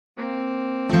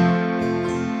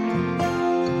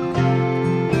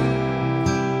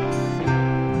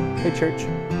Good Church?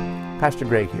 Pastor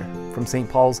Greg here from St.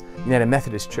 Paul's United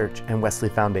Methodist Church and Wesley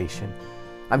Foundation.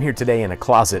 I'm here today in a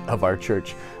closet of our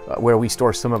church where we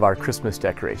store some of our Christmas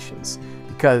decorations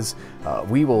because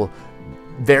we will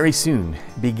very soon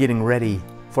be getting ready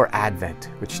for Advent,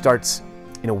 which starts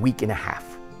in a week and a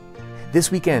half.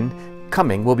 This weekend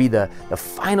coming will be the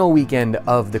final weekend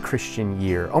of the Christian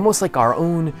year, almost like our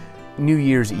own New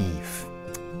Year's Eve,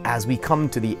 as we come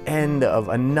to the end of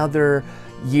another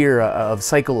year of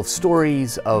cycle of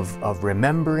stories, of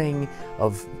remembering,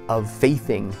 of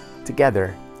faithing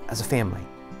together as a family.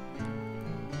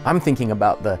 I'm thinking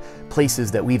about the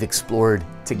places that we've explored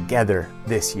together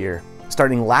this year,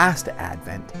 starting last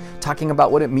Advent, talking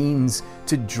about what it means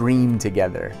to dream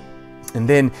together. And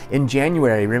then in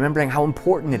January, remembering how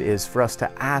important it is for us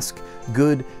to ask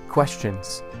good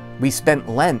questions. We spent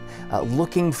Lent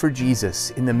looking for Jesus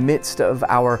in the midst of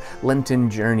our Lenten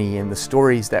journey and the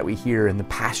stories that we hear in the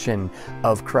Passion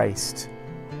of Christ.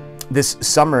 This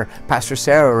summer, Pastor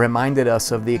Sarah reminded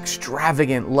us of the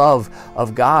extravagant love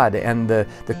of God and the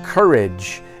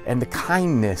courage and the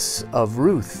kindness of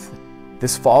Ruth.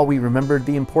 This fall, we remembered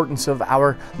the importance of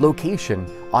our location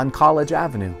on College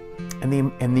Avenue and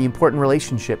the important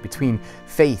relationship between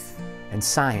faith and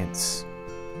science.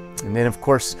 And then, of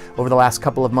course, over the last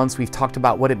couple of months, we've talked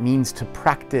about what it means to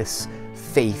practice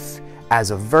faith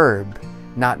as a verb,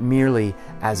 not merely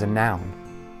as a noun.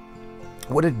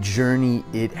 What a journey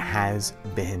it has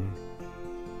been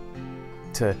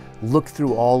to look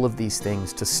through all of these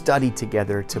things, to study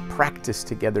together, to practice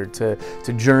together, to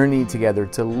journey together,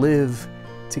 to live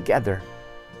together.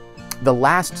 The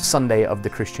last Sunday of the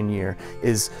Christian year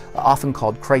is often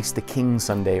called Christ the King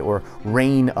Sunday or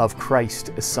Reign of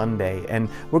Christ Sunday. And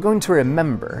we're going to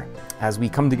remember, as we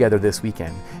come together this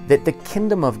weekend, that the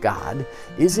kingdom of God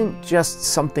isn't just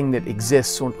something that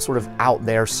exists sort of out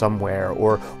there somewhere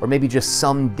or maybe just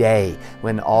someday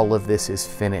when all of this is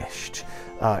finished.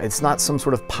 It's not some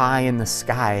sort of pie in the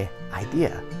sky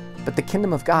idea, but the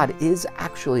kingdom of God is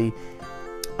actually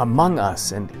among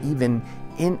us and even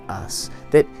in us.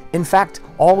 That in fact,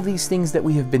 all these things that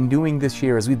we have been doing this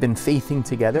year as we've been faithing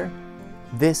together,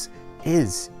 this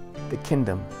is the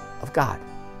kingdom of God.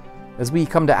 As we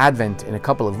come to Advent in a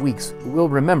couple of weeks, we'll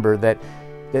remember that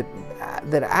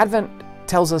Advent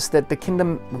tells us that the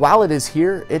kingdom, while it is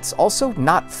here, it's also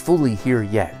not fully here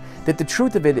yet. That the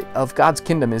truth of God's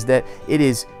kingdom is that it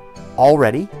is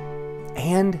already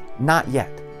and not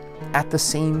yet at the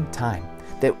same time.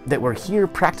 That we're here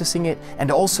practicing it,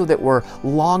 and also that we're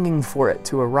longing for it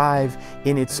to arrive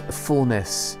in its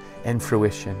fullness and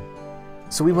fruition.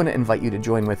 So we want to invite you to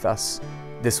join with us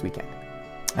this weekend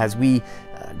as we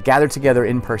gather together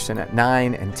in person at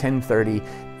 9 and 10:30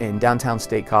 in downtown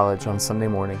State College on Sunday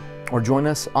morning, or join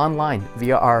us online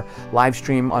via our live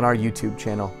stream on our YouTube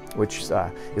channel, which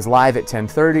is live at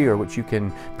 10:30, or which you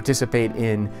can participate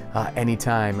in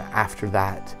anytime after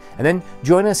that. And then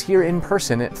join us here in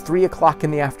person at 3 o'clock in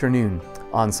the afternoon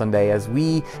on Sunday as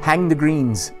we hang the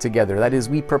greens together. That is,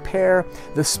 we prepare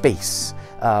the space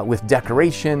with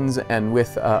decorations and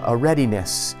with a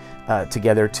readiness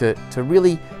together to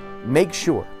really make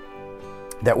sure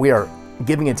that we are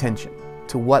giving attention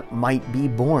to what might be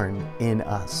born in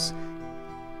us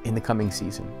in the coming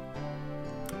season.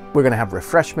 We're going to have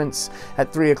refreshments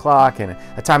at 3 o'clock and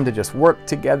a time to just work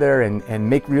together and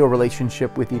make real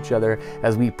relationship with each other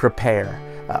as we prepare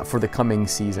for the coming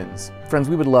seasons. Friends,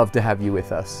 we would love to have you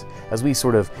with us as we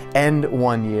sort of end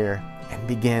one year and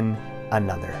begin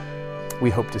another. We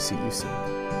hope to see you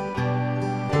soon.